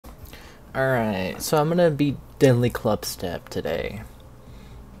Alright, so I'm gonna be Deadly Clubstep today.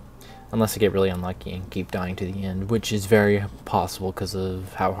 Unless I get really unlucky and keep dying to the end, which is very possible because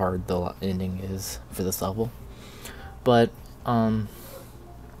of how hard the ending is for this level. But,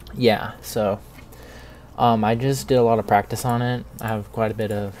 yeah, so, I just did a lot of practice on it. I have quite a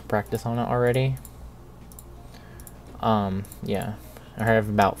bit of practice on it already. Yeah, I have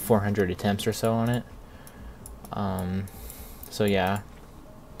about 400 attempts or so on it. So yeah.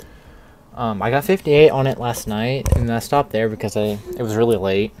 I got 58 on it last night, and I stopped there because it was really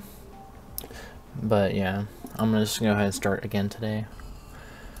late. But yeah, I'm gonna just go ahead and start again today.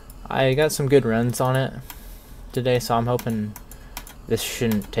 I got some good runs on it today, so I'm hoping this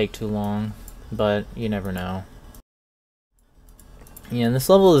shouldn't take too long, but you never know. Yeah, and this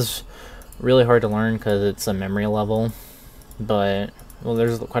level is really hard to learn because it's a memory level, but, well,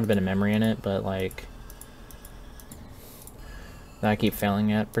 there's quite a bit of memory in it, but like, that I keep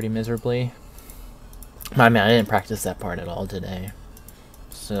failing at pretty miserably. I mean, I didn't practice that part at all today,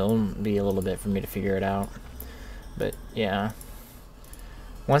 so it'll be a little bit for me to figure it out. But yeah,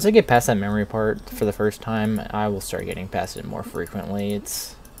 once I get past that memory part for the first time, I will start getting past it more frequently.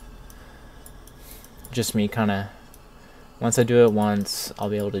 It's just me kind of, once I do it once, I'll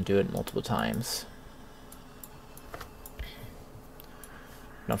be able to do it multiple times.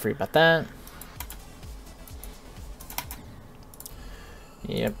 Don't forget about that.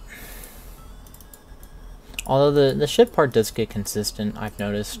 Yep. Although the ship part does get consistent, I've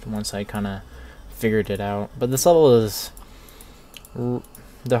noticed, once I kind of figured it out. But this level is...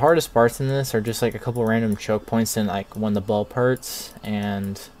 the hardest parts in this are just like a couple random choke points in like when the ball parts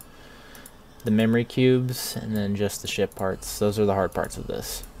and the memory cubes, and then just the ship parts. Those are the hard parts of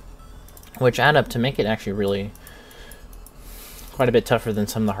this, which add up to make it actually really quite a bit tougher than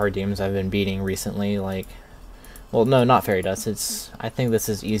some of the hard games I've been beating recently. Like, well, no, not Fairy Dust. I think this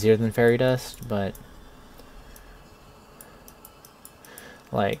is easier than Fairy Dust, but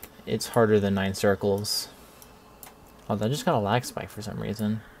like, it's harder than 9 Circles. Although I just got a lag spike for some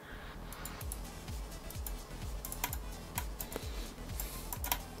reason.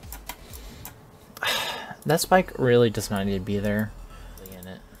 That spike really does not need to be there. In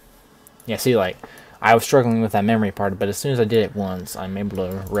it. Yeah, see, like, I was struggling with that memory part, but as soon as I did it once, I'm able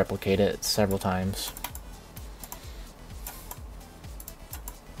to replicate it several times.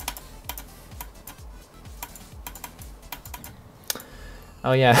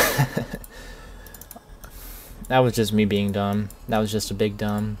 Oh yeah. That was just me being dumb. That was just a big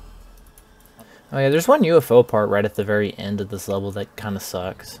dumb. Oh yeah, there's one UFO part right at the very end of this level that kind of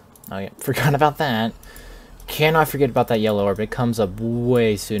sucks. Oh yeah, forgot about that. Cannot forget about that yellow orb. It comes up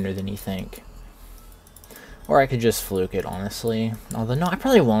way sooner than you think. Or I could just fluke it, honestly. Although, no, I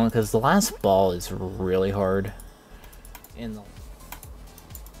probably won't, because the last ball is really hard. In the...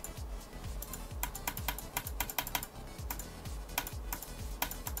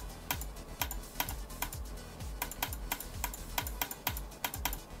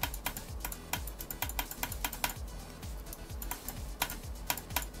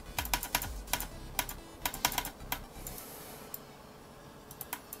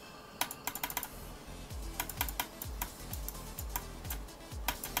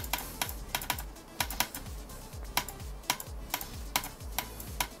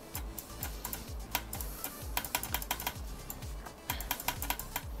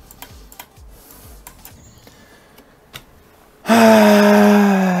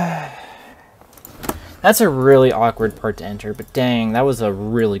 That's a really awkward part to enter, but dang, that was a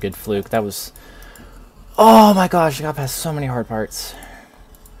really good fluke. That was... oh my gosh, I got past so many hard parts.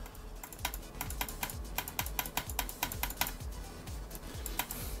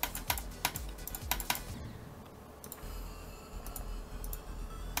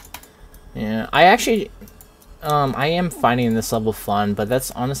 Yeah, I actually... I am finding this level fun, but that's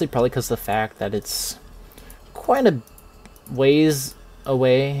honestly probably because of the fact that it's quite a ways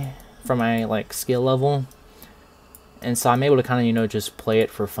away from my like skill level, and so I'm able to kind of, you know, just play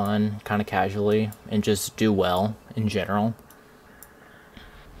it for fun, kind of casually, and just do well in general,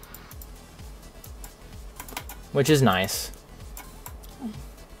 which is nice.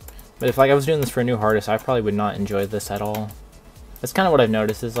 But if like I was doing this for a new hardest, I probably would not enjoy this at all. That's kind of what I've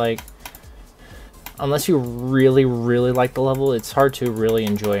noticed, is like, unless you really like the level, it's hard to really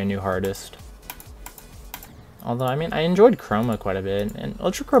enjoy a new hardest. Although, I mean, I enjoyed Chroma quite a bit, and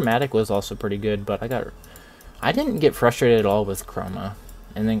Ultra Chromatic was also pretty good, but I didn't get frustrated at all with Chroma.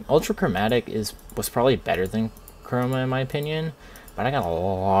 And then Ultra Chromatic was probably better than Chroma in my opinion, but I got a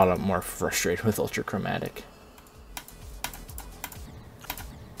lot more frustrated with Ultra Chromatic.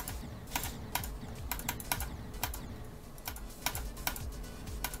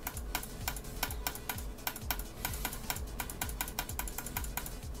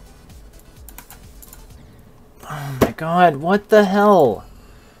 god, what the hell?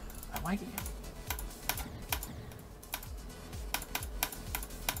 Why?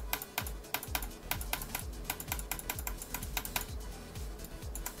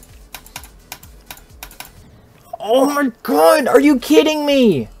 Oh my god, are you kidding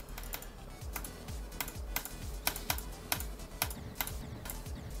me?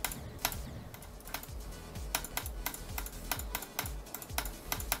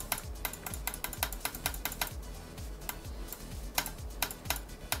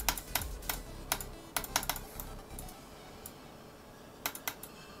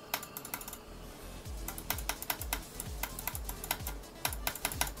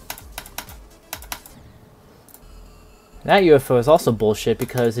 That UFO is also bullshit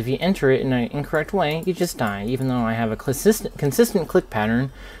because if you enter it in an incorrect way, you just die, even though I have a consistent click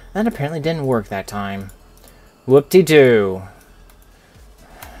pattern that apparently didn't work that time. Whoop-de-doo.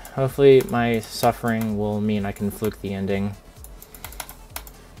 Hopefully my suffering will mean I can fluke the ending.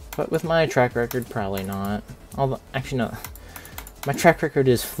 But with my track record, probably not. Although, actually no. My track record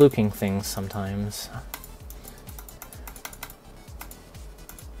is fluking things sometimes.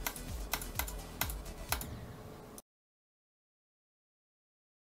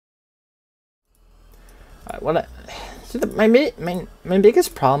 My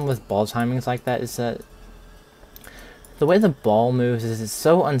biggest problem with ball timings like that is that the way the ball moves is it's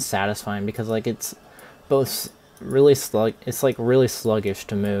so unsatisfying because like it's both really really sluggish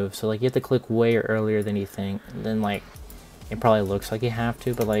to move. So like you have to click way earlier than you think. And then like it probably looks like you have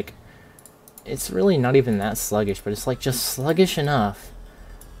to, but like it's really not even that sluggish, but it's like just sluggish enough.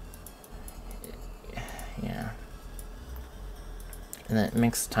 Yeah. And that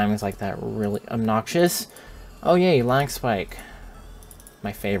makes timings like that really obnoxious. Oh yay, lag spike.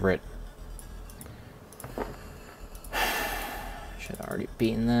 My favorite. Should have already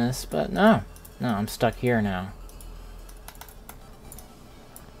beaten this, but no. No, I'm stuck here now.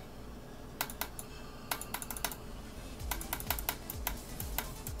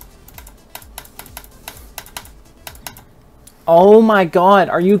 Oh my god,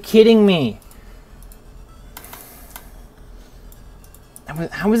 are you kidding me?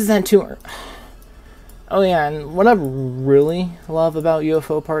 How is that too... Oh yeah, and what I really love about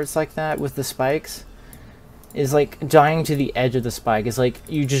UFO parts like that with the spikes is like dying to the edge of the spike. It's like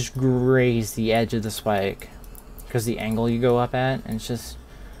you just graze the edge of the spike because the angle you go up at, and it's just...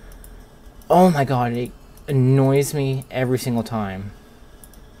 Oh my god, it annoys me every single time.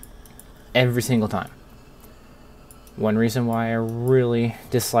 Every single time. One reason why I really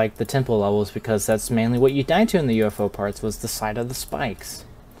dislike the temple levels because that's mainly what you died to in the UFO parts was the side of the spikes.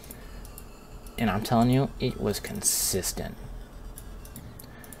 And I'm telling you, it was consistent.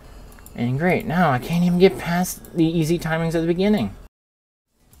 And great, now I can't even get past the easy timings at the beginning.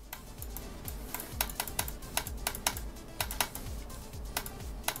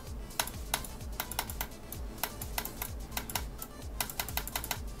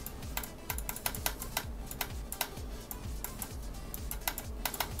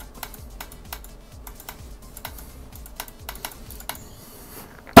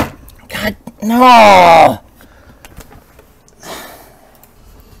 God, no!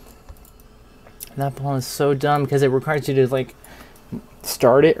 That ball is so dumb because it requires you to like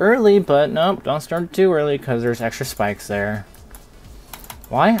start it early, but nope, don't start it too early because there's extra spikes there.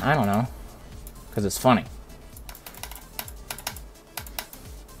 Why? I don't know. Because it's funny.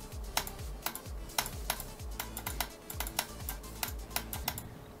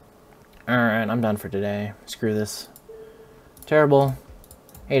 Alright, I'm done for today. Screw this. Terrible.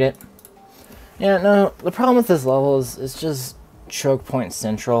 Hate it. Yeah, no, the problem with this level is it's just choke point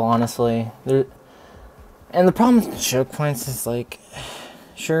central, honestly. And the problem with choke points is like,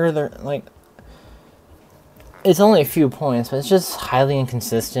 sure, they're like, it's only a few points, but it's just highly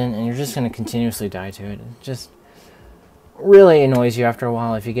inconsistent, and you're just going to continuously die to it. It just really annoys you after a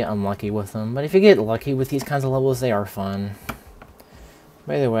while if you get unlucky with them. But if you get lucky with these kinds of levels, they are fun.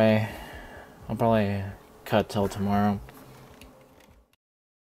 By the way, I'll probably cut till tomorrow.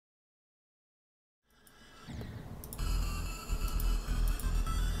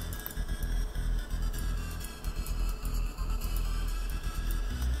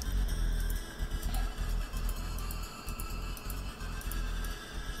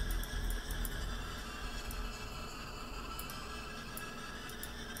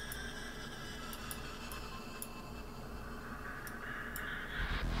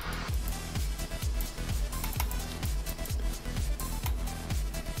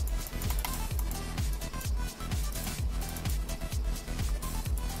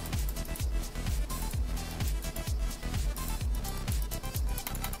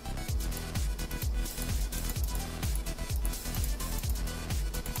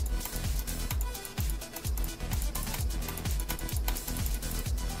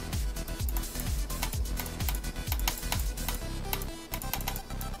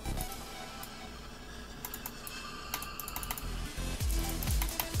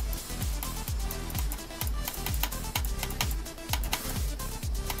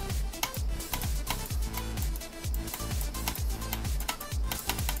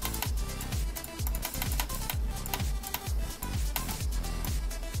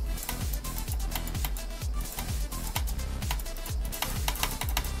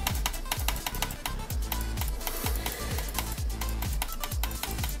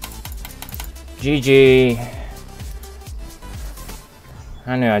 GG.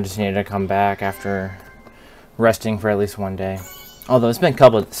 I knew I just needed to come back after resting for at least one day. Although it's been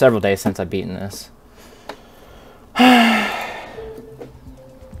several days since I've beaten this.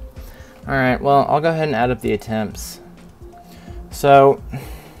 Alright, well, I'll go ahead and add up the attempts. So,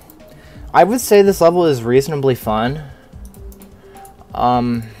 I would say this level is reasonably fun.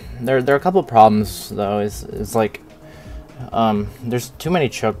 There are a couple problems, though. It's like, there's too many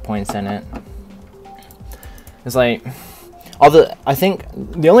choke points in it. It's like, I think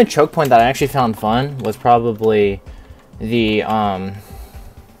the only choke point that I actually found fun was probably the,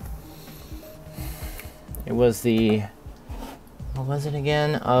 it was the, what was it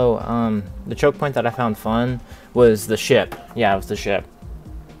again? Oh, the choke point that I found fun was the ship. Yeah, it was the ship.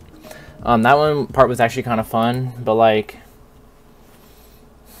 That one part was actually kind of fun, but like,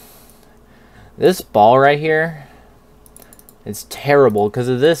 this ball right here, it's terrible because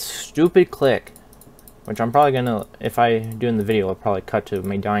of this stupid click. Which I'm probably gonna, if I do in the video, I'll probably cut to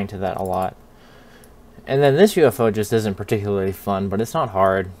me dying to that a lot. And then this UFO just isn't particularly fun, but it's not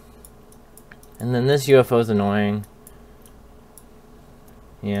hard. And then this UFO is annoying.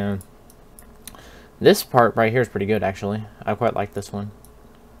 Yeah. This part right here is pretty good, actually. I quite like this one.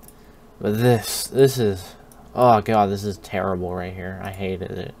 But this is, oh god, this is terrible right here. I hated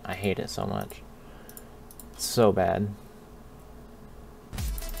it. I hate it so much. It's so bad.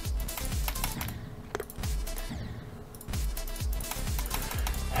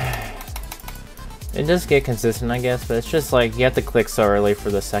 It does get consistent, I guess, but it's just like, you have to click so early for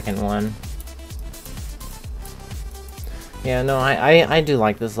the second one. Yeah, no, I do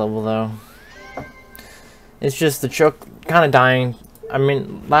like this level, though. It's just the choke kind of dying. I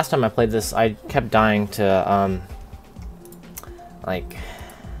mean, last time I played this, I kept dying to, like,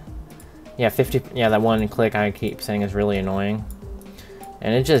 yeah, that one click I keep saying is really annoying.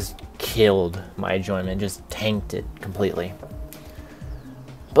 And it just killed my enjoyment, just tanked it completely.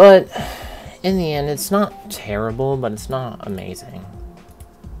 But in the end, it's not terrible, but it's not amazing.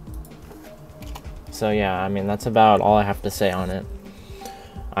 So yeah, I mean, that's about all I have to say on it.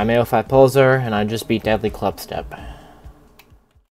 I'm AO5 Pulsar, and I just beat Deadly Clubstep.